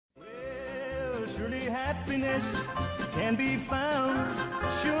Surely happiness can be found.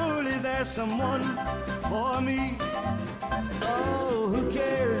 Surely there's someone for me. Oh, who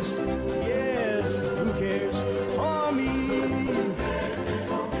cares? Yes, who cares for me?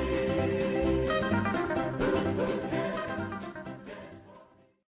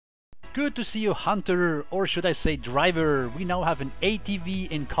 Good to see you, hunter, or should I say driver. We now have an ATV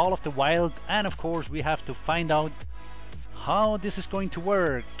in Call of the Wild, and of course we have to find out how this is going to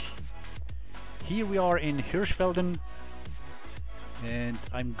work. Here we are in Hirschfelden, and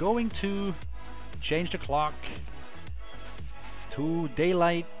I'm going to change the clock to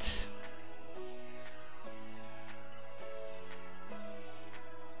daylight.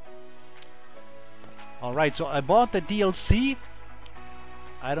 Alright, so I bought the DLC.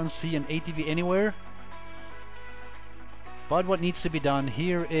 I don't see an ATV anywhere. But what needs to be done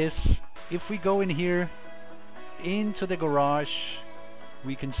here is, if we go in here into the garage,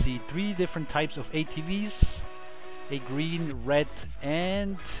 we can see 3 different types of ATVs. A green, red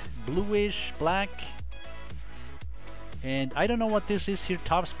and bluish black. And I don't know what this is here,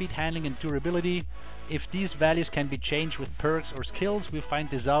 top speed, handling and durability. If these values can be changed with perks or skills, we'll find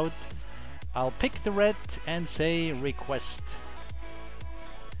this out. I'll pick the red and say request.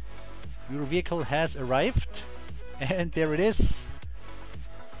 Your vehicle has arrived, and there it is,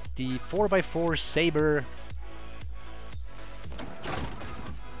 the 4x4 Saber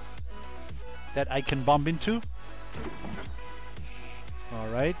that I can bump into.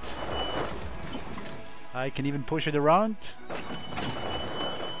 Alright, I can even push it around.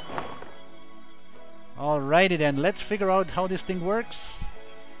 Alrighty then, let's figure out how this thing works.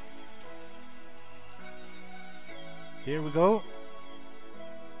 There we go.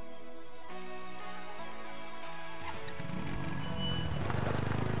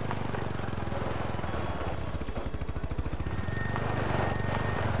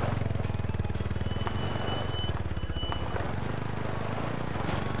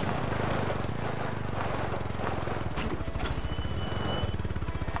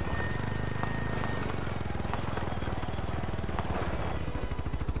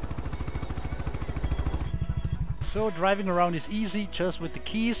 So driving around is easy, just with the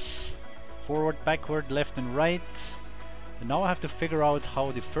keys, forward, backward, left and right. And now I have to figure out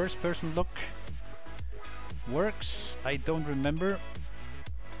how the first person look works. I don't remember.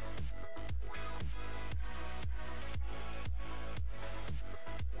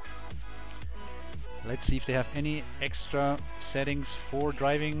 Let's see if they have any extra settings for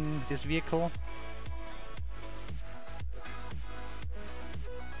driving this vehicle.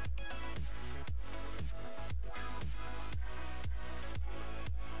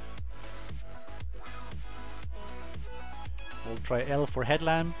 We'll try L for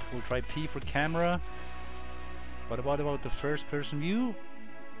headlamp, we'll try P for camera. What about the first person view?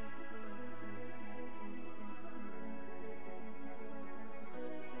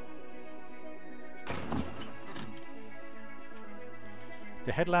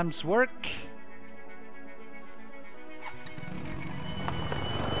 The headlamps work.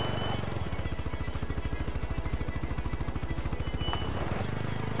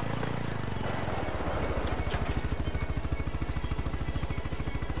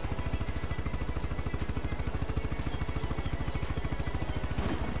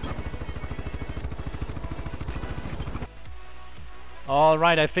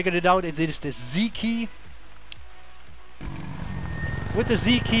 Alright, I figured it out. It is the Z key. With the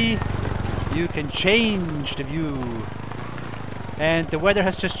Z key, you can change the view. And the weather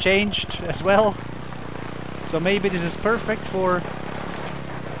has just changed as well. So maybe this is perfect for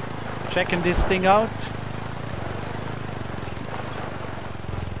checking this thing out.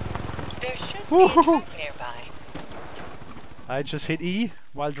 There should be a truck nearby. I just hit E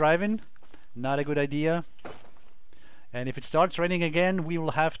while driving. Not a good idea. And if it starts raining again, we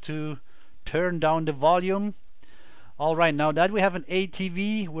will have to turn down the volume. Alright, now that we have an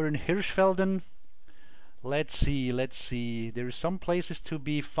ATV, we're in Hirschfelden. Let's see. There are some places to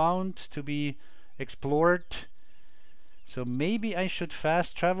be found, to be explored. So maybe I should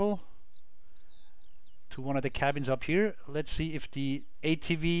fast travel to one of the cabins up here. Let's see if the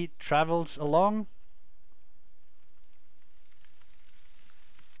ATV travels along.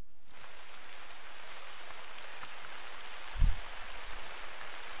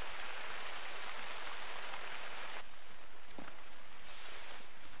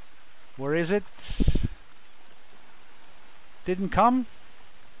 Where is it? Didn't come.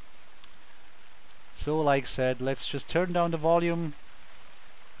 So like said, let's just turn down the volume.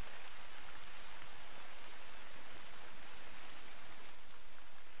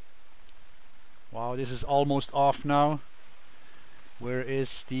 Wow, this is almost off now. Where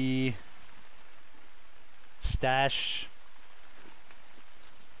is the Stash.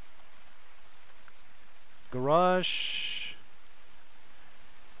 Garage.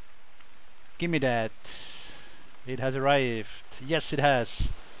 Gimme that. It has arrived. Yes, it has.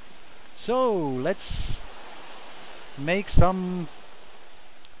 So let's make some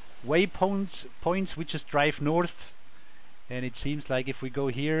waypoints. We just drive north, and it seems like if we go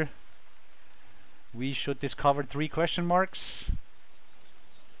here, we should discover 3 question marks.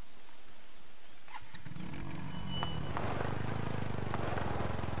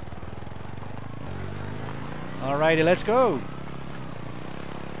 Alrighty, let's go.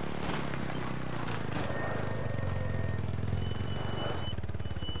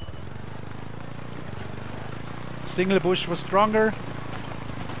 Single bush was stronger.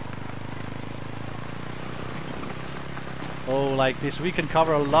 Oh, like this, we can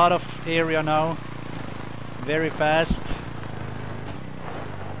cover a lot of area now. Very fast.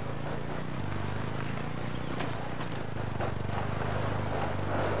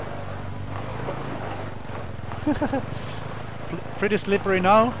 Pretty slippery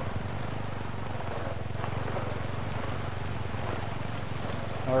now.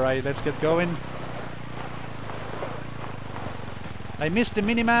 Alright, let's get going. I missed the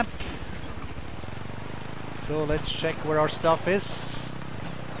minimap, so let's check where our stuff is.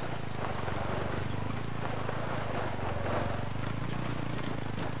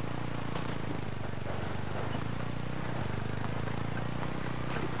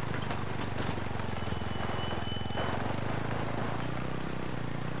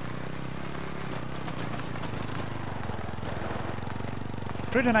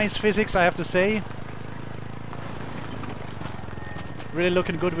 Pretty nice physics, I have to say. Really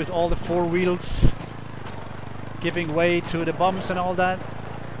looking good with all the 4 wheels giving way to the bumps and all that.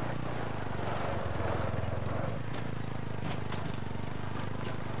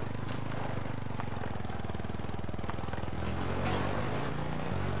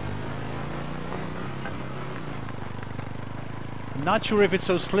 Not sure if it's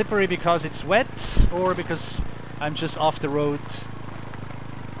so slippery because it's wet or because I'm just off the road.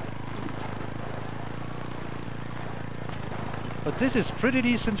 But this is pretty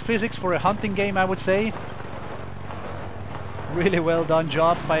decent physics for a hunting game, I would say. Really well done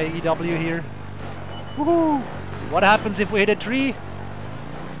job by EW here. Woohoo! What happens if we hit a tree?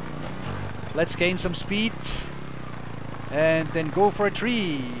 Let's gain some speed and then go for a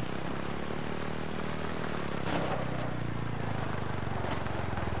tree.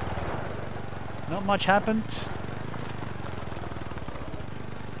 Not much happened.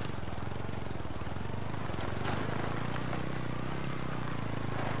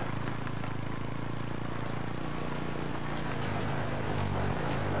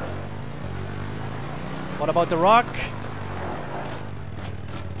 What about the rock?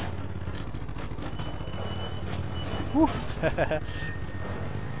 Woo.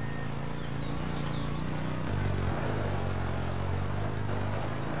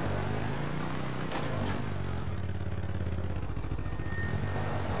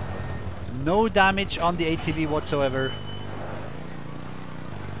 No damage on the ATV whatsoever.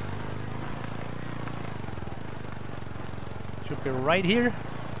 Should be right here.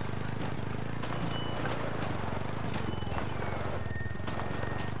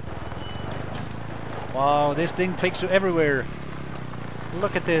 Wow, this thing takes you everywhere.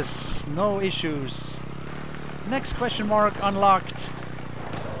 Look at this, no issues. Next question mark unlocked.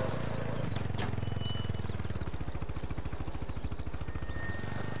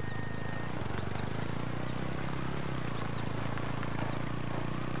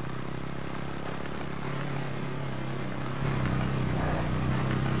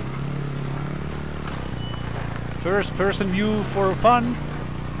 First person view for fun.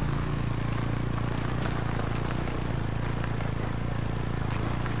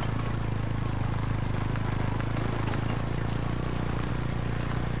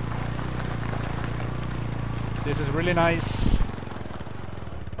 This is really nice.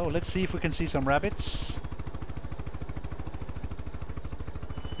 Oh, let's see if we can see some rabbits.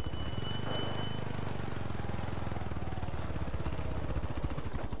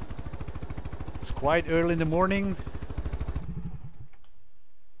 It's quite early in the morning,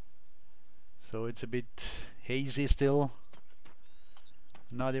 so it's a bit hazy still.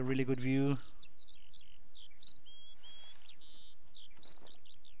 Not a really good view.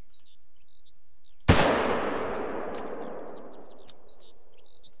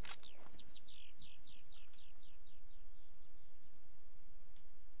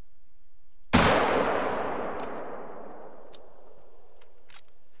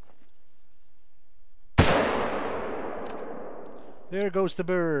 There goes the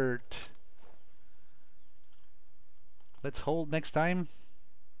bird. Let's hold next time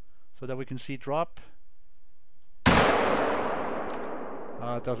so that we can see it drop.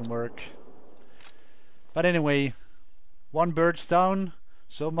 It doesn't work. But anyway, one bird's down.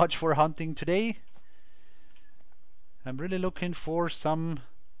 So much for hunting today. I'm really looking for some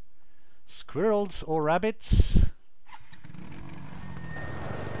squirrels or rabbits.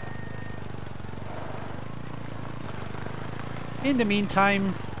 In the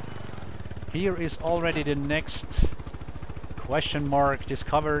meantime, here is already the next question mark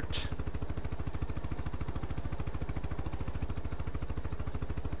discovered.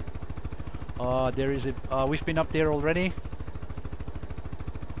 There is a we've been up there already.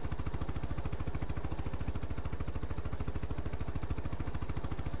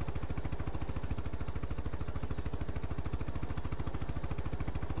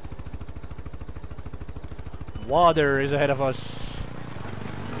 Water is ahead of us.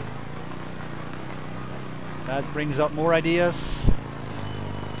 That brings up more ideas.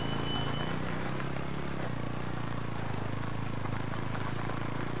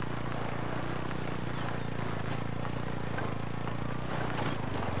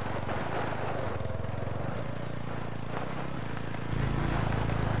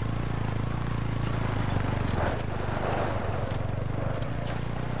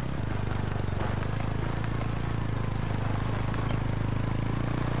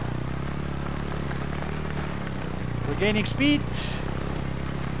 Gaining speed.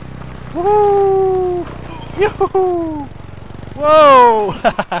 Woohoo! Yoo-hoo! Whoa!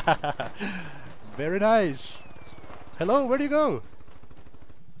 Very nice. Hello, where do you go?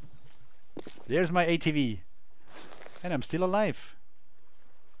 There's my ATV. And I'm still alive.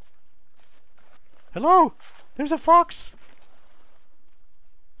 Hello! There's a fox!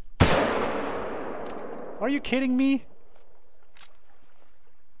 Are you kidding me?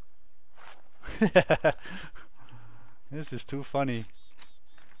 This is too funny.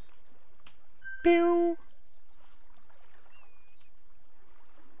 Pew!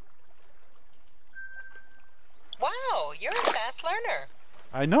 Wow, you're a fast learner.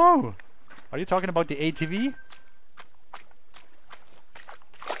 I know! Are you talking about the ATV?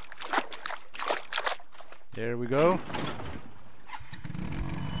 There we go.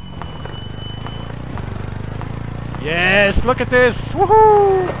 Yes, look at this!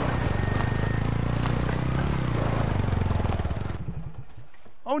 Woohoo!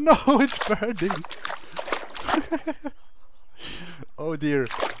 Oh no, it's burning! Oh dear.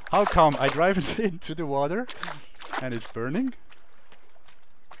 How come I drive it into the water and it's burning?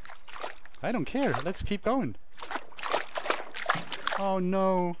 I don't care. Let's keep going. Oh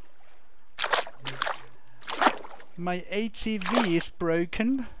no. My ATV is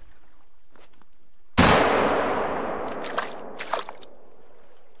broken.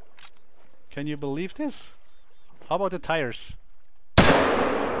 Can you believe this? How about the tires?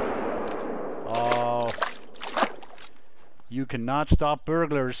 Oh, you cannot stop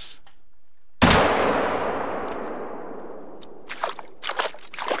burglars.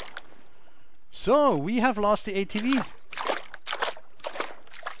 So, we have lost the ATV.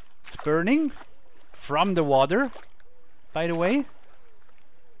 It's burning from the water, by the way.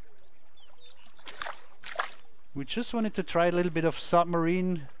 We just wanted to try a little bit of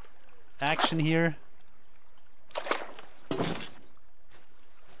submarine action here.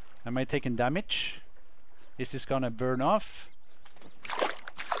 Am I taking damage? Is this gonna burn off?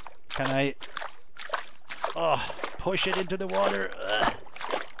 Can I push it into the water? Ugh.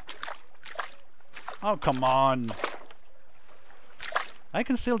 Oh, come on. I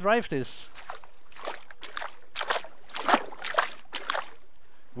can still drive this.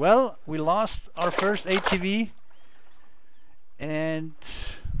 Well, we lost our first ATV and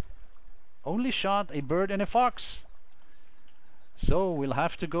only shot a bird and a fox. So we'll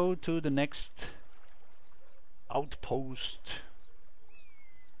have to go to the next outpost,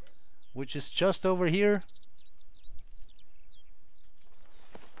 which is just over here.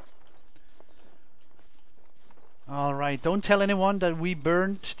 Alright, don't tell anyone that we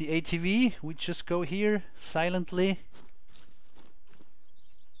burned the ATV. We just go here silently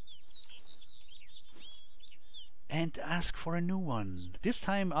and ask for a new one. This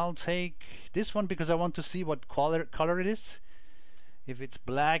time I'll take this one because I want to see what color it is. If it's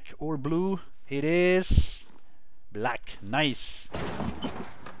black or blue, it is black. Nice.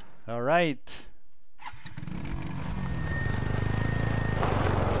 All right.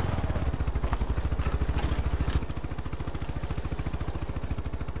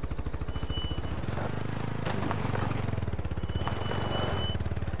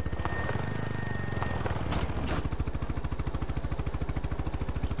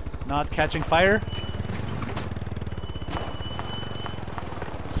 Not catching fire.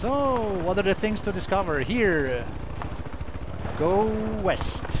 So, what are the things to discover here? Go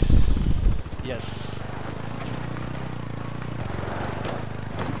west. Yes.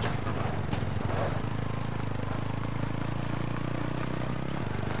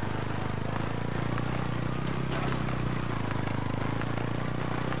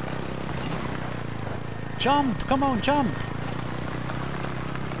 Jump! Come on, jump!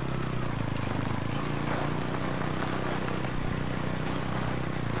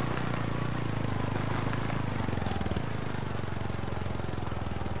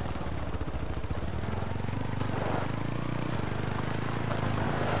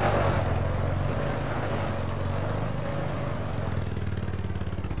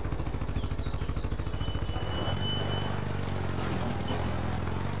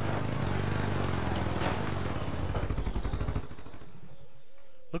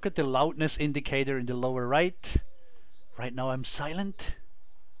 Look at the loudness indicator in the lower right. Right now I'm silent.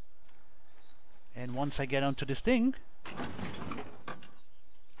 And once I get onto this thing,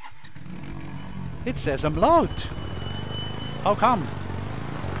 it says I'm loud. How come?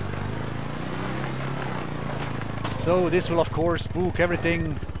 So this will of course spook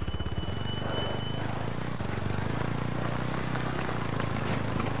everything.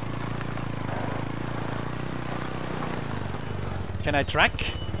 Can I track?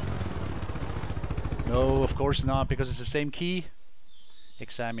 No, of course not, because it's the same key.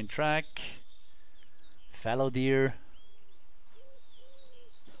 Examine track. Fallow deer.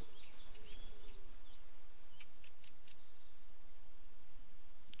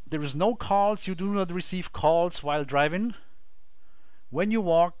 There is no calls. You do not receive calls while driving. When you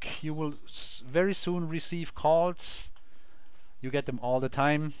walk, you will very soon receive calls. You get them all the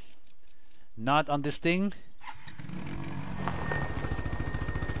time. Not on this thing.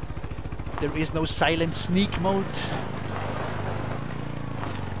 There is no silent sneak mode.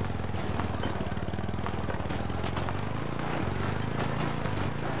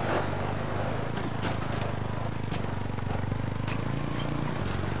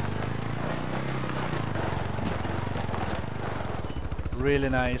 Really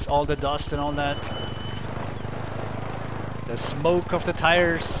nice. All the dust and all that. The smoke of the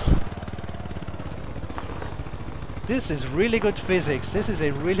tires. This is really good physics. This is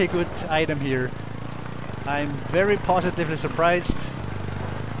a really good item here. I'm very positively surprised.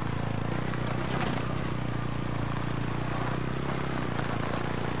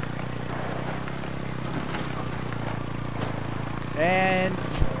 And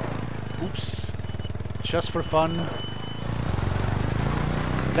oops, just for fun,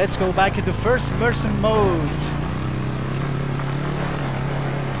 let's go back into first person mode.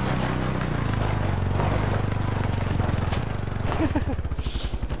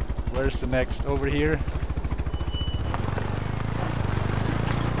 Where's the next? Over here.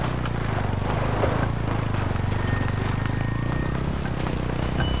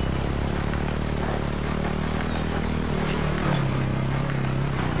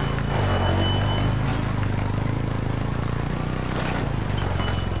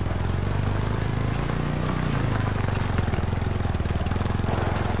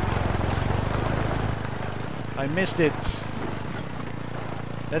 I missed it.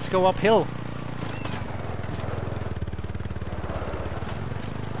 Let's go uphill.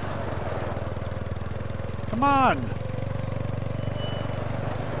 Come on.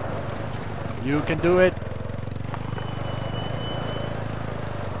 You can do it.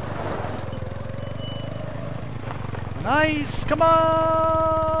 Nice. Come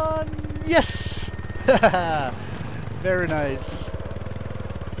on. Yes. Very nice.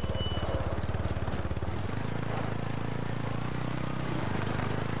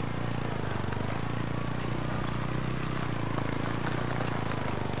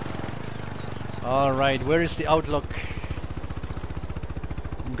 Alright, where is the outlook?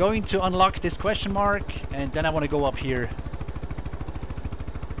 I'm going to unlock this question mark and then I want to go up here.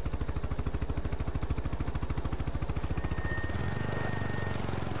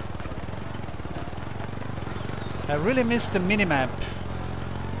 I really missed the minimap.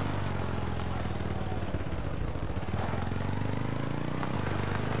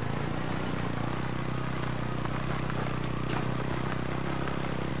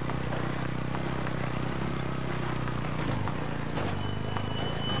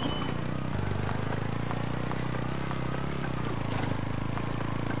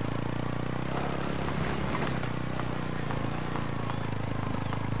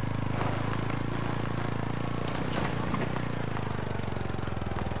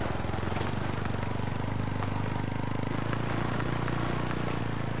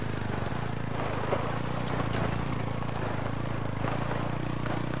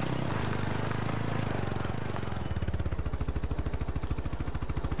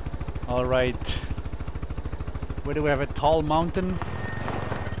 All right. Where do we have a tall mountain?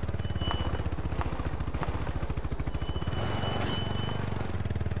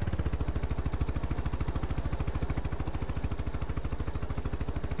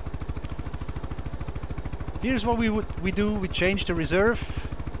 Here's what we do. We change the reserve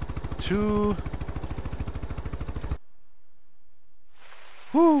to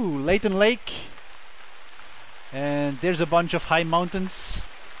Layton Lake, and there's a bunch of high mountains.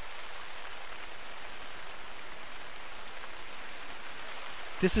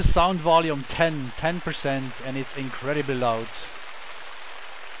 This is sound volume 10%, and it's incredibly loud.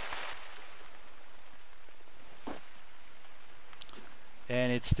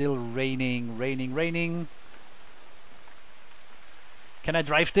 And it's still raining. Can I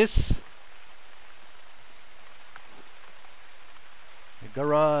drive this?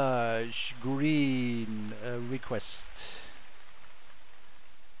 Garage green request.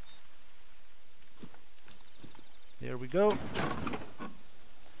 There we go.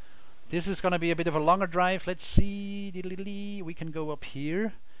 This is gonna be a bit of a longer drive. Let's see. We can go up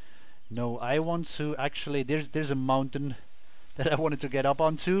here. No, I want to actually. There's a mountain that I wanted to get up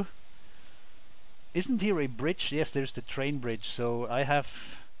onto. Isn't here a bridge? Yes, there's the train bridge. So I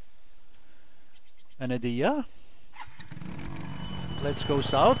have an idea. Let's go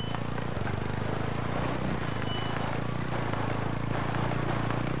south.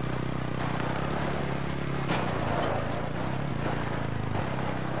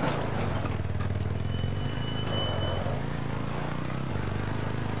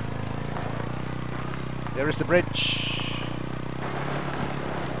 There is the bridge.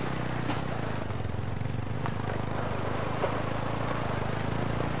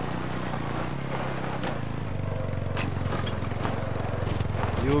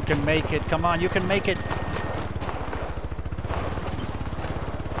 You can make it. Come on, you can make it.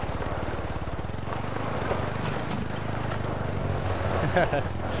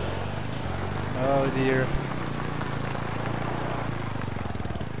 Oh dear.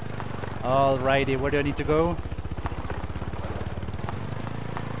 Alrighty, where do I need to go?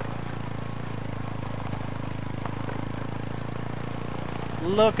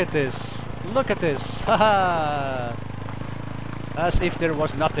 Look at this. Look at this. Haha. As if there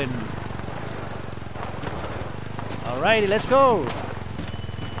was nothing. Alrighty, let's go.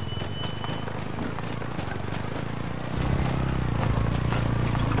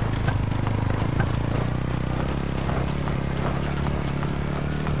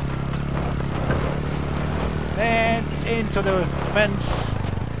 And into the fence.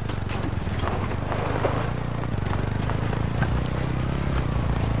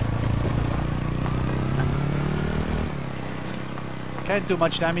 Can't do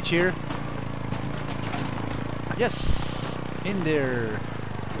much damage here. Yes, in there.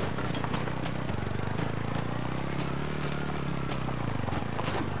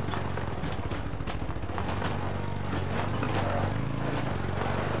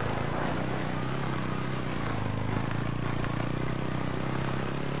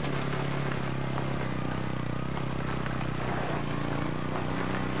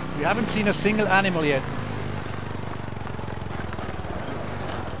 We haven't seen a single animal yet.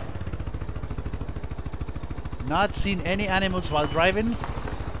 Not seen any animals while driving.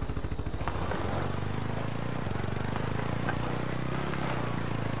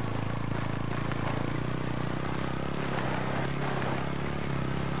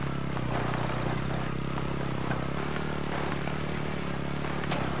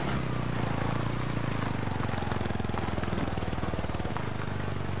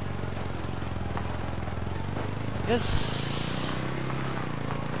 Yes,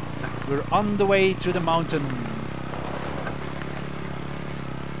 we're on the way to the mountain.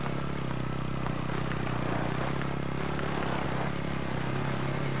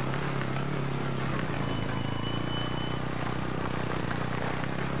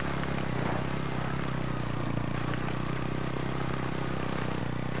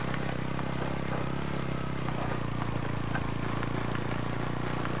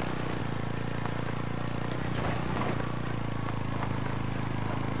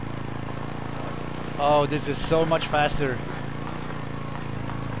 Oh, this is so much faster.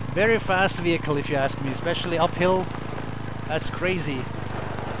 Very fast vehicle if you ask me, especially uphill. That's crazy.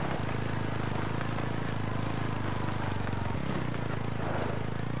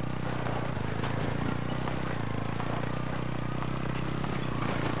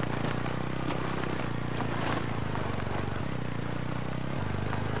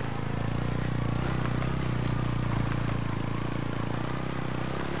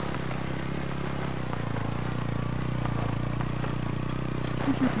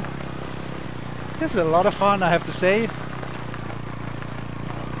 This is a lot of fun, I have to say.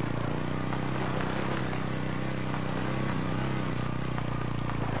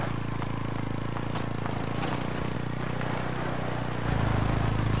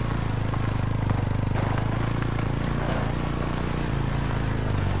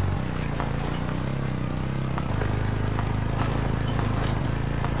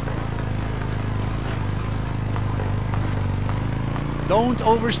 Don't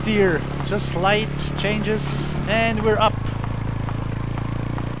oversteer, just slight changes and we're up.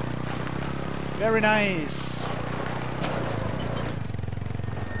 Very nice.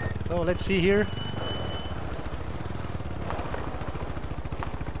 So let's see here.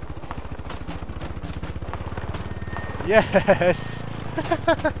 Yes!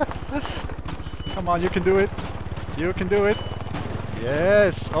 Come on, you can do it. You can do it.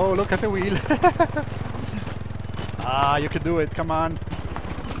 Yes! Oh, look at the wheel. Ah, you can do it, come on.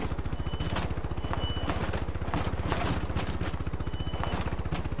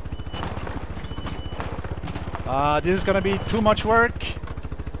 This is gonna be too much work.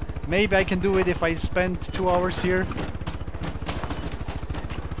 Maybe I can do it if I spend 2 hours here.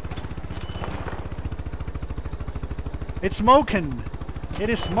 It's smoking! It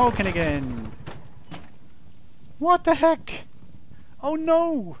is smoking again! What the heck? Oh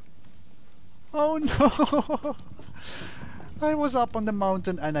no! Oh no! I was up on the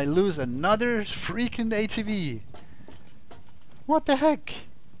mountain and I lose another freaking ATV. What the heck?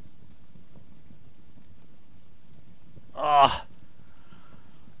 Ah!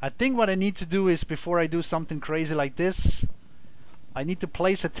 I think what I need to do is, before I do something crazy like this, I need to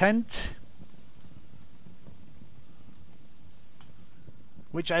place a tent,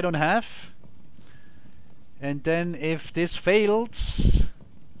 which I don't have. And then if this fails,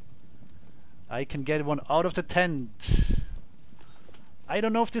 I can get one out of the tent. I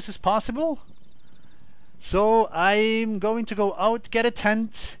don't know if this is possible. So I'm going to go out, get a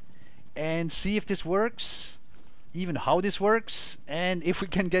tent, and see if this works. Even how this works, and if we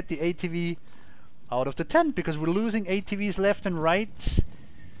can get the ATV out of the tent, because we're losing ATVs left and right.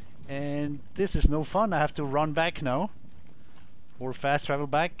 And this is no fun. I have to run back now. Or fast travel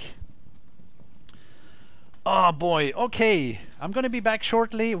back. Oh boy, okay. I'm gonna be back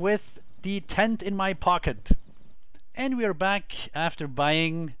shortly with the tent in my pocket. And we are back after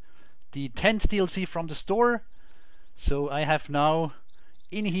buying the tent DLC from the store. So I have now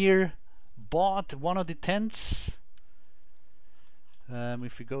in here bought one of the tents.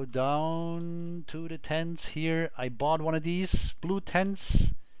 If we go down to the tents here, I bought one of these blue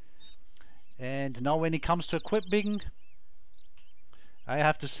tents. And now when it comes to equipping, I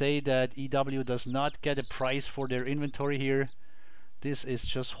have to say that EW does not get a price for their inventory here. This is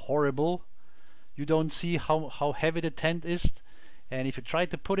just horrible. You don't see how heavy the tent is, and if you try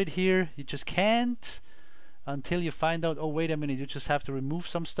to put it here, you just can't until you find out, oh wait a minute, you just have to remove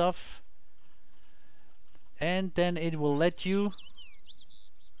some stuff, and then it will let you.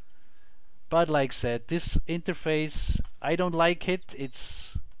 But like I said, this interface, I don't like it. It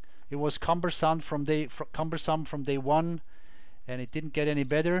was cumbersome from day one, and it didn't get any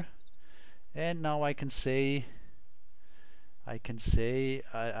better. And now I can say I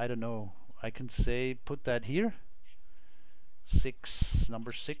don't know, I can say put that here,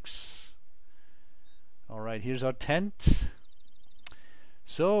 number 6. Alright, here's our tent.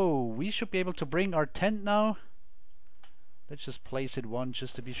 So we should be able to bring our tent now. Let's just place it one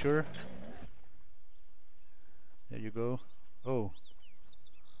just to be sure. There you go. Oh,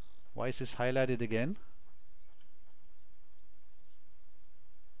 why is this highlighted again?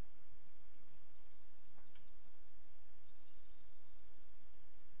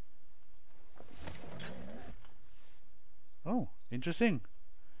 Oh, interesting.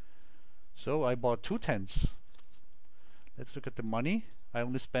 So I bought 2 tents. Let's look at the money. I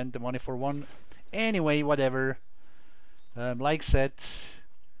only spent the money for one. Anyway, whatever. Like said,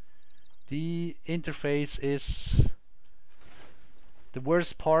 the interface is the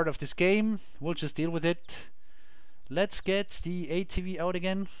worst part of this game. We'll just deal with it. Let's get the ATV out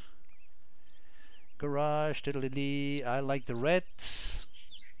again. Garage, diddly-dee. I like the red.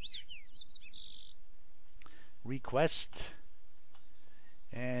 Request.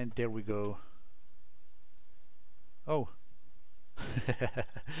 And there we go. Oh.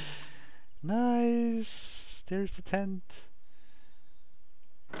 Nice. There's the tent.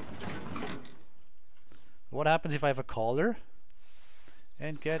 What happens if I have a collar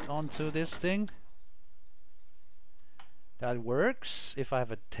and get onto this thing? That works. If I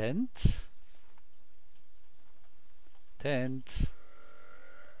have a tent.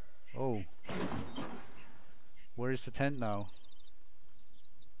 Oh. Where is the tent now?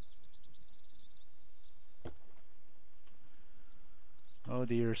 Oh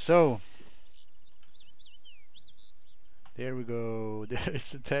dear. So there we go.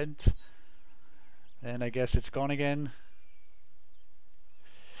 There's the tent. And I guess it's gone again.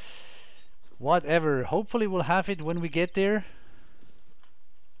 Whatever. Hopefully we'll have it when we get there.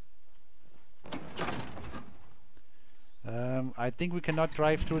 I think we cannot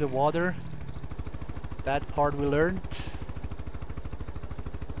drive through the water. That part we learned.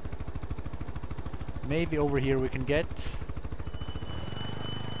 Maybe over here we can get.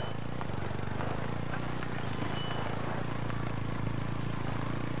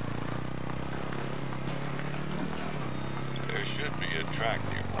 There should be a track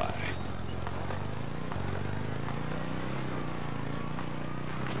nearby.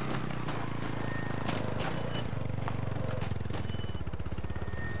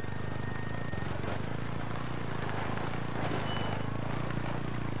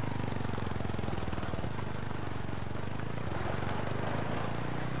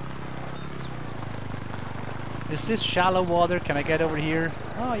 Is this shallow water? Can I get over here?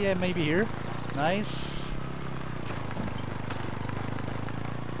 Oh yeah, maybe here. Nice.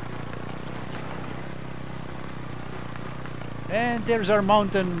 And there's our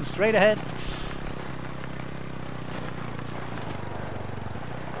mountain straight ahead.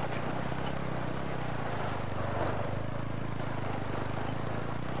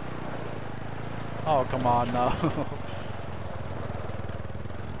 Oh, come on now.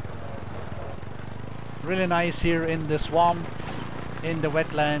 Really nice here in the swamp, in the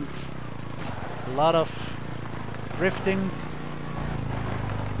wetland. A lot of drifting.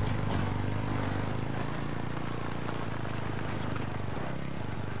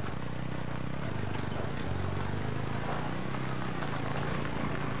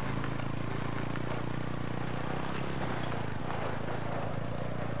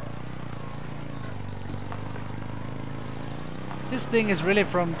 This thing is really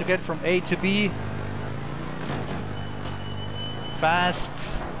to get from A to B fast.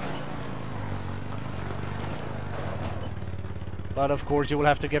 But of course you will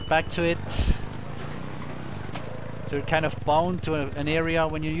have to get back to it. So you're kind of bound to an area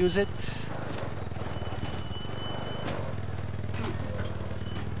when you use it.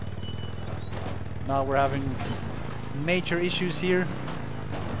 Now we're having major issues here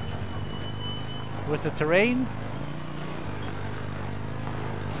with the terrain.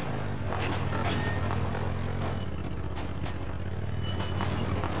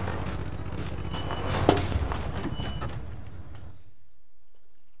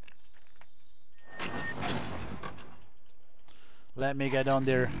 Let me get on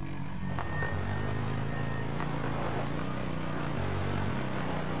there.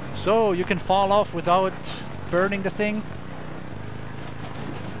 So you can fall off without burning the thing.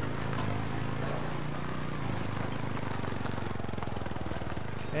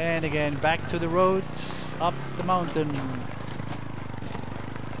 And again, back to the road, up the mountain.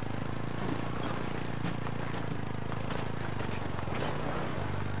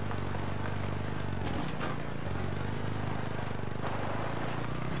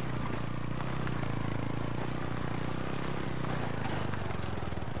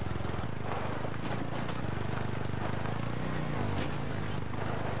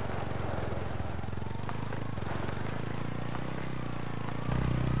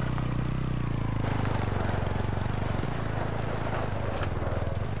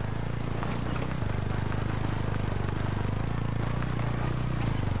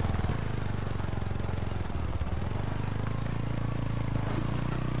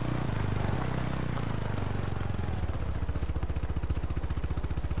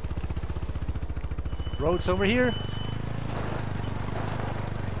 Roads over here.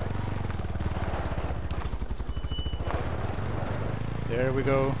 There we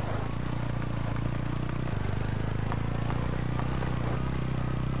go.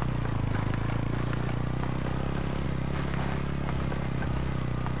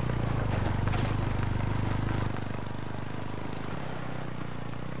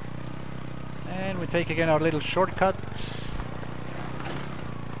 And we take again our little shortcut.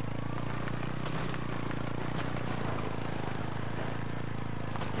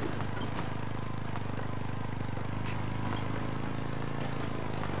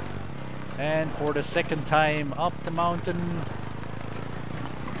 And for the second time up the mountain.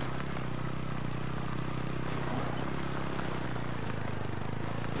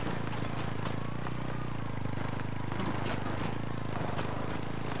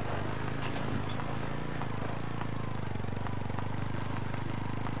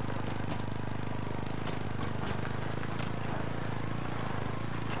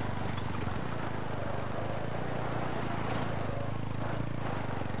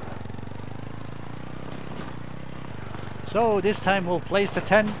 So this time we'll place the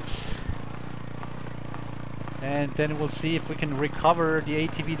tent and then we'll see if we can recover the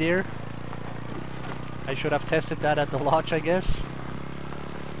ATV there. I should have tested that at the lodge, I guess,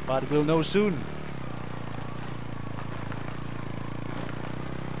 but we'll know soon.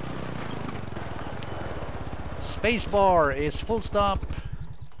 Spacebar is full stop.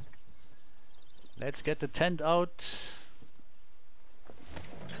 Let's get the tent out.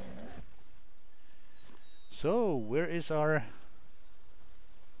 So, where is our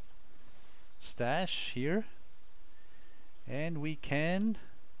stash? Here. And we can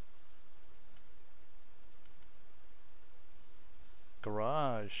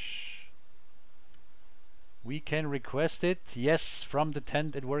garage. We can request it. Yes, from the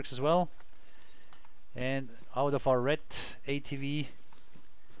tent it works as well. And out of our red ATV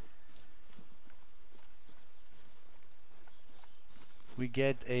we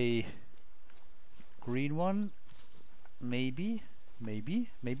get a green one. Maybe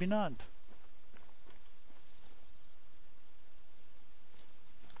not.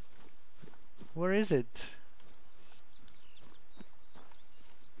 Where is it?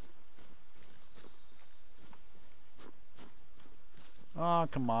 Oh,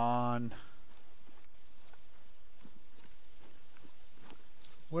 come on.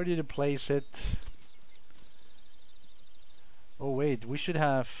 Where did you place it? Oh wait, we should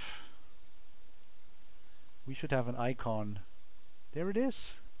have an icon. There it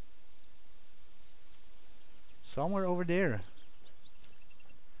is. Somewhere over there.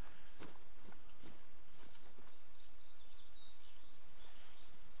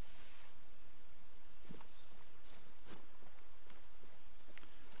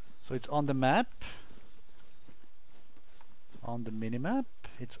 So it's on the map. On the minimap.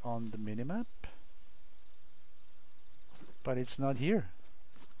 It's on the minimap. But it's not here.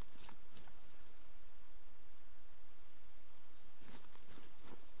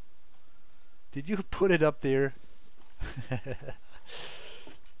 Did you put it up there?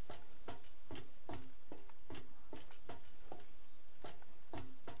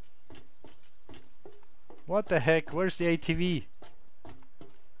 What the heck? Where's the ATV?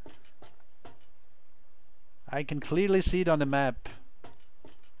 I can clearly see it on the map.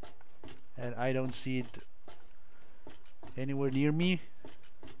 And I don't see it anywhere near me.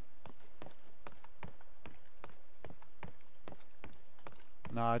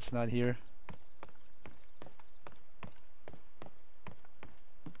 No, it's not here.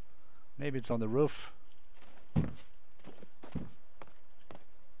 Maybe it's on the roof.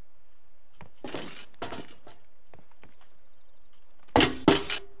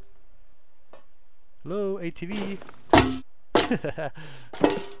 Hello, ATV.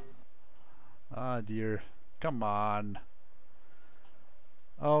 Ah, dear. Come on.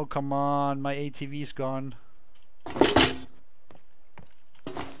 Oh, come on. My ATV's gone.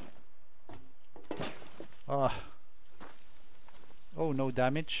 Ah. Oh, no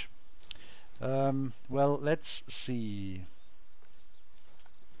damage. Well, let's see.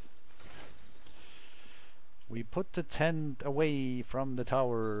 We put the tent away from the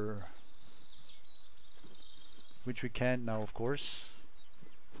tower. Which we can't now, of course.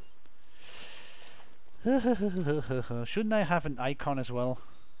 Shouldn't I have an icon as well?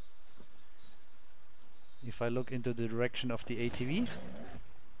 If I look into the direction of the ATV.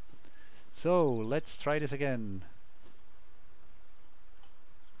 So, let's try this again.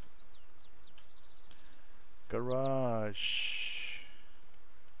 Garage.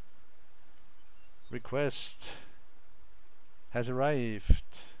 Request has arrived.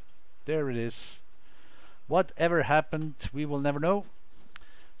 There it is. Whatever happened, we will never know.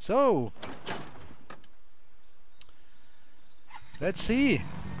 So, let's see.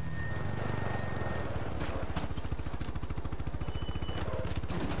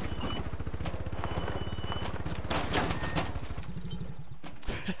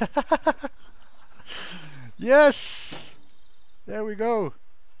 Yes! There we go.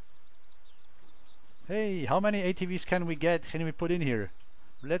 Hey, how many ATVs can we get? Can we put in here?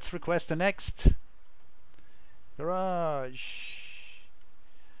 Let's request the next. Garage.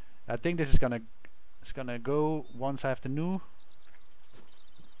 I think this is gonna go once I have the new.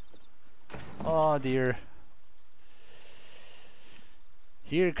 Oh dear.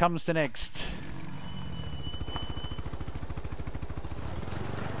 Here comes the next.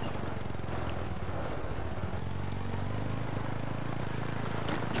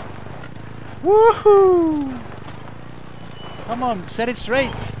 Woohoo! Come on, set it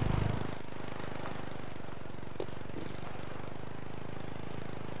straight.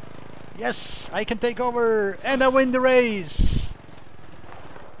 Yes, I can take over and I win the race.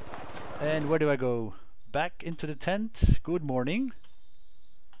 And where do I go? back into the tent. Good morning.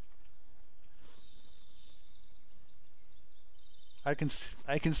 I can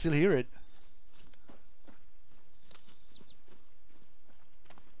still hear it.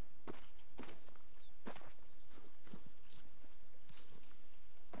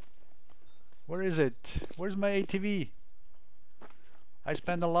 Where is it? Where's my ATV? I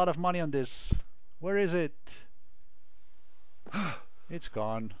spent a lot of money on this. Where is it? It's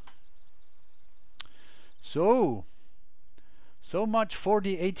gone. So much for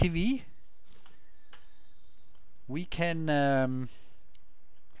the ATV. We can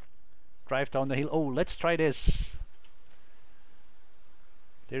drive down the hill. Oh, let's try this.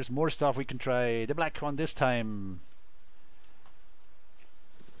 There's more stuff we can try. The black one this time.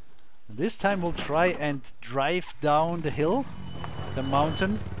 This time we'll try and drive down the hill, the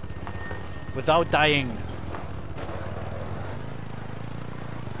mountain, without dying.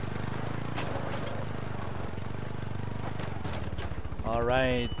 All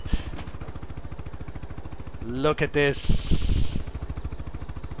right. Look at this.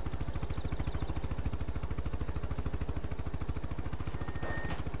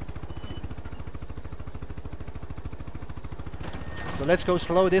 So let's go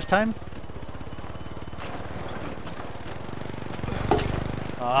slow this time.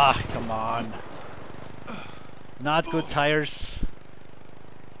 Ah, come on. Not good tires.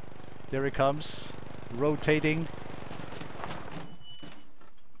 There he comes. Rotating.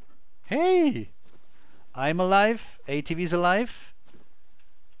 Hey! I'm alive. ATV's alive.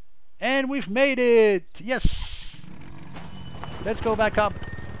 And we've made it! Yes! Let's go back up.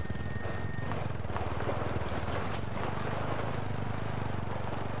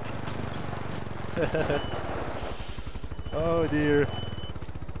 Oh dear.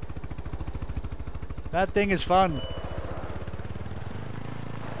 That thing is fun.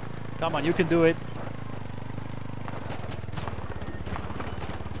 Come on, you can do it.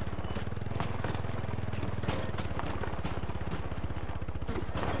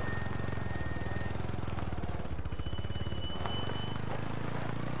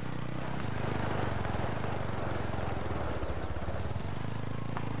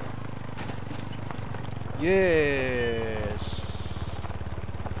 Yes.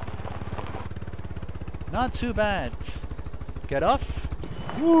 Not too bad. Get off.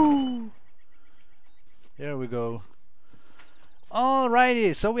 Woo. There we go.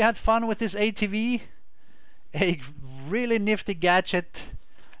 Alrighty, so we had fun with this ATV. A really nifty gadget.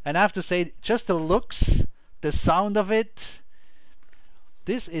 And I have to say, just the looks, the sound of it.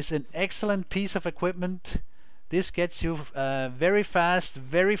 This is an excellent piece of equipment. This gets you very fast,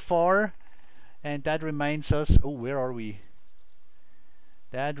 very far. And that reminds us, oh, where are we?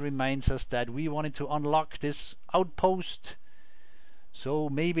 That reminds us that we wanted to unlock this outpost. So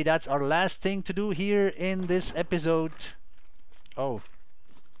maybe that's our last thing to do here in this episode. Oh.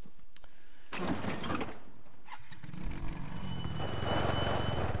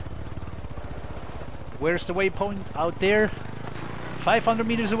 Where's the waypoint? Out there. 500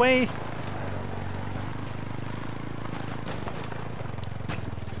 meters away.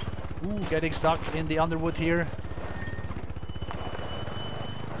 Ooh, getting stuck in the underwood here.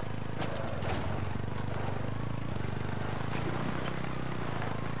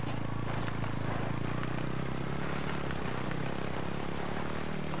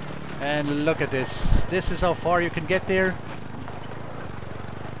 And look at this. This is how far you can get there.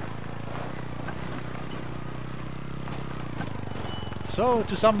 So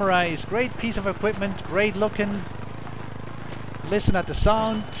to summarize, great piece of equipment, great looking. Listen at the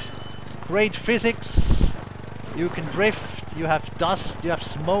sound. Great physics. You can drift, you have dust, you have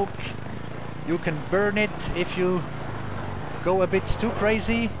smoke. You can burn it if you go a bit too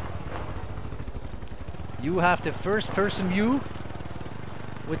crazy. You have the first person view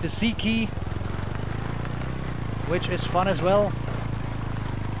with the C key, which is fun as well.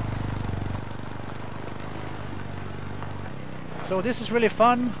 So this is really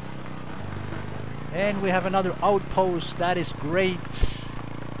fun. And we have another outpost, that is great.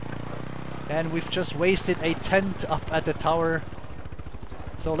 And we've just wasted a tent up at the tower.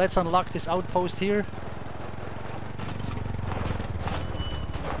 So let's unlock this outpost here.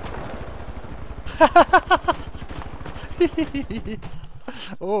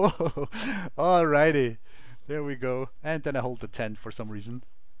 Oh, alrighty. There we go. And then I hold the tent for some reason.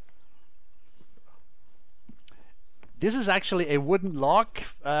 This is actually a wooden log,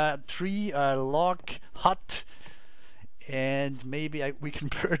 tree, log hut. And maybe we can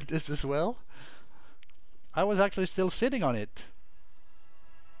burn this as well. I was actually still sitting on it.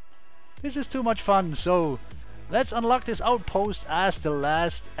 This is too much fun, so let's unlock this outpost as the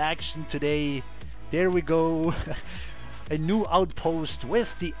last action today There we go. A new outpost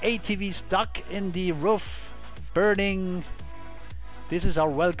with the ATV stuck in the roof, burning. This is our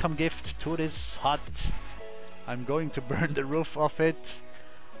welcome gift to this hut. I'm going to burn the roof off it.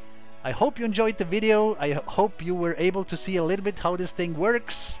 I hope you enjoyed the video. I hope you were able to see a little bit how this thing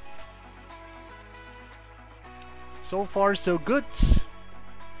works. So far so good.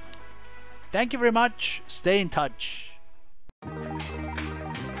 Thank you very much. Stay in touch.